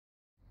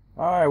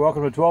Alright,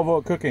 welcome to 12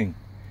 volt cooking.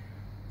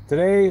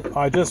 Today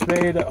I just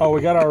made,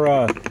 we got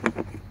our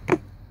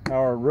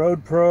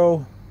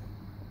RoadPro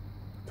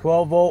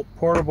 12 volt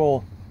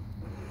portable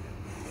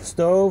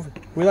stove.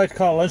 We like to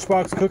call it a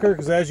lunchbox cooker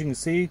because, as you can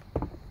see,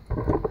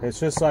 it's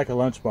just like a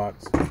lunchbox.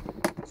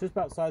 It's just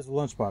about the size of a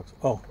lunchbox.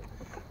 Oh,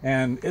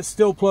 and it's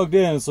still plugged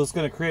in, so it's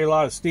going to create a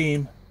lot of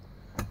steam.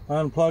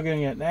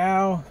 Unplugging it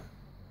now,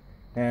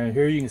 and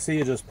here you can see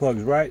it just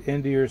plugs right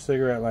into your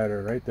cigarette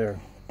lighter right there.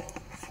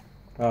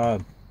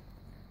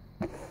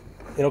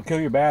 It'll kill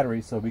your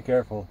battery, so be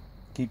careful.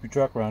 Keep your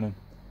truck running.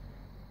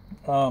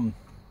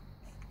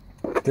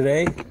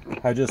 Today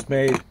I just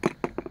made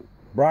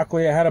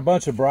broccoli. I had a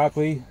bunch of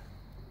broccoli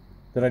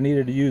that I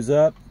needed to use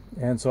up,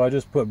 and so I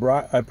just put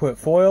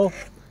foil,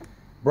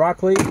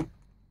 broccoli,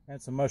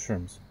 and some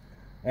mushrooms,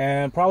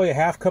 and probably a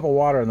half cup of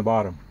water in the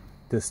bottom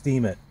to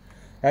steam it.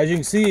 As you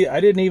can see, I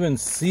didn't even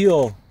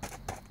seal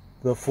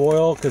the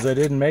foil because I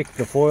didn't make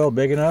the foil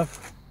big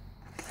enough,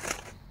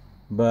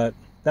 but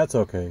that's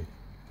okay.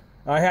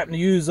 I happen to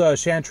use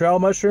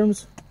chanterelle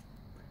mushrooms.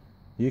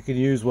 You can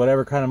use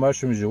whatever kind of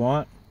mushrooms you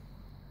want.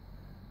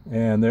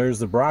 And there's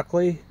the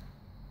broccoli.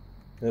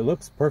 It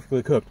looks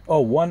perfectly cooked. Oh,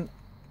 one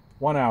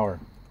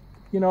hour.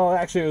 You know,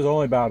 actually it was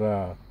only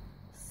about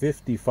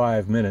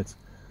 55 minutes.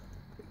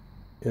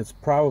 It's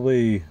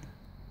probably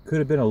could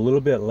have been a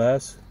little bit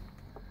less,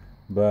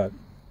 but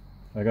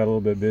I got a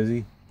little bit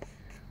busy.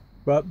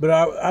 But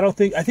I don't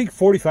think, I think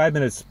 45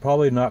 minutes is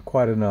probably not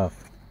quite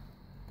enough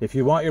if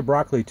you want your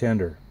broccoli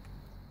tender.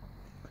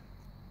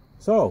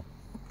 So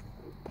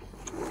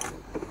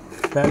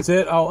that's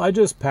it. Oh, I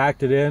just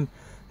packed it in.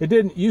 It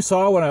didn't, you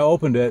saw when I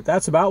opened it,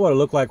 that's about what it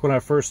looked like when I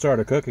first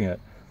started cooking it.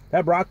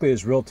 That broccoli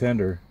is real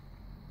tender.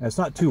 And it's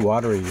not too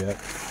watery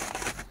yet.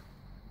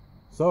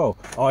 So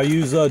I'll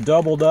use a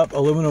doubled up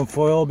aluminum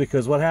foil,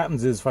 because what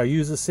happens is if I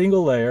use a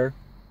single layer,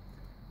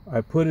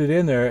 I put it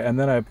in there and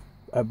then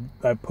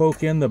I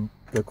poke in the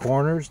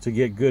corners to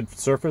get good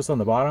surface on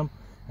the bottom.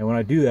 And when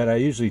I do that, I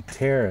usually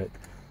tear it.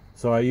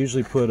 So I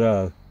usually put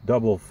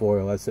double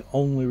foil. That's the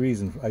only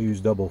reason I use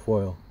double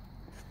foil.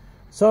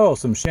 So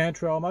some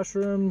chanterelle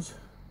mushrooms,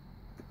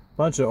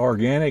 bunch of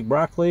organic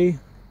broccoli.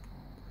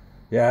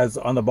 Yeah, it's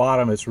on the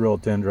bottom, it's real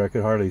tender. I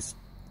could hardly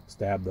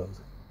stab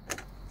those.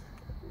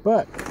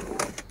 But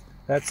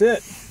that's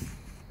it.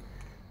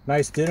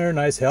 Nice dinner,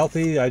 nice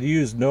healthy. I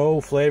used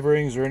no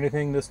flavorings or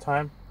anything this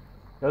time.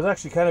 I was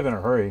actually kind of in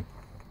a hurry,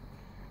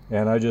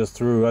 and I just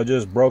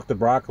broke the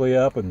broccoli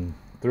up and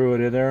threw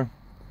it in there.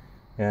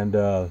 And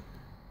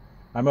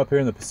I'm up here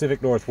in the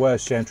Pacific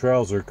Northwest.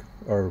 Chanterelles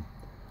are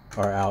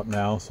out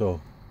now,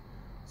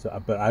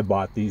 but I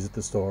bought these at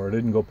the store. I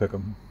didn't go pick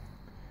them.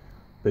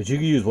 But you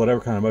can use whatever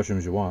kind of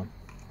mushrooms you want.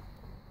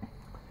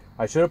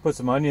 I should have put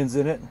some onions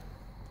in it.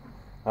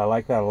 I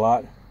like that a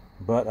lot,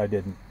 but I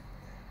didn't.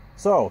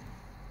 So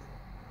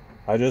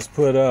I just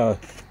put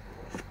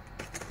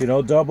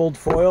doubled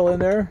foil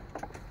in there.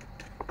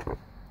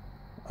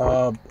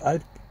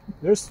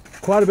 There's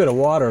quite a bit of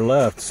water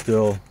left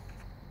still.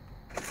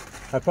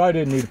 I probably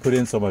didn't need to put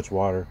in so much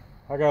water.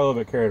 I got a little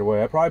bit carried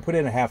away. I probably put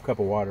in a half cup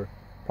of water.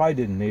 Probably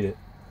didn't need it.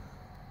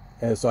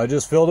 And so I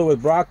just filled it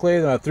with broccoli,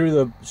 and I threw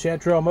the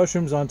chanterelle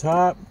mushrooms on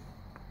top.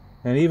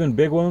 And even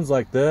big ones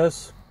like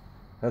this,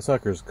 that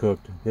sucker's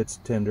cooked. It's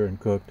tender and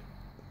cooked.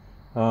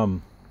 I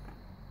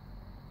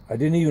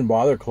didn't even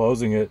bother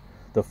closing it,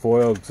 the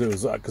foil,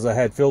 because I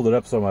had filled it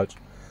up so much.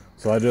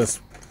 So I just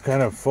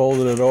kind of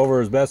folded it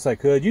over as best I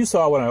could. You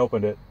saw when I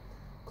opened it.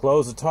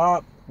 Close the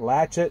top,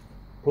 latch it,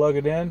 plug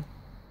it in,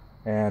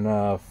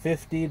 and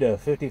 50 to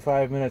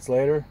 55 minutes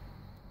later,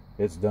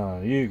 it's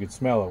done. You can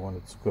smell it when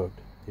it's cooked,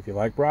 if you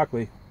like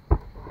broccoli.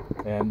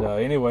 And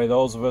anyway,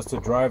 those of us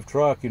that drive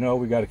truck,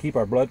 we got to keep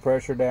our blood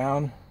pressure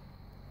down,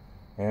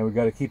 and we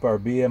got to keep our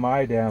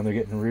BMI down. They're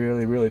getting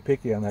really, really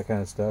picky on that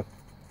kind of stuff.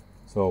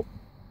 So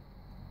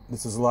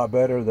this is a lot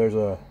better. There's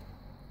a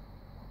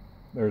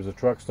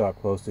truck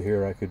stop close to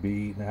here I could be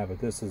eating and have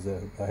it. This is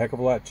a heck of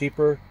a lot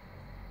cheaper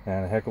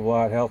and a heck of a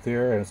lot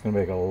healthier, and it's going to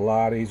make it a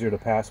lot easier to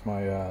pass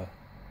my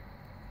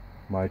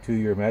my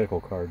 2-year medical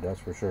card, that's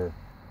for sure.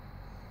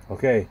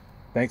 Okay,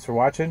 thanks for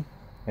watching,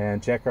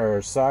 and check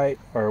our site,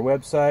 our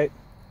website,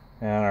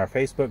 and our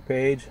Facebook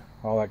page,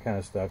 all that kind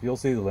of stuff. You'll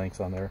see the links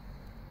on there.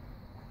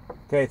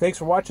 Okay, thanks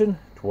for watching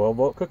 12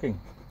 Volt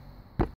Cooking.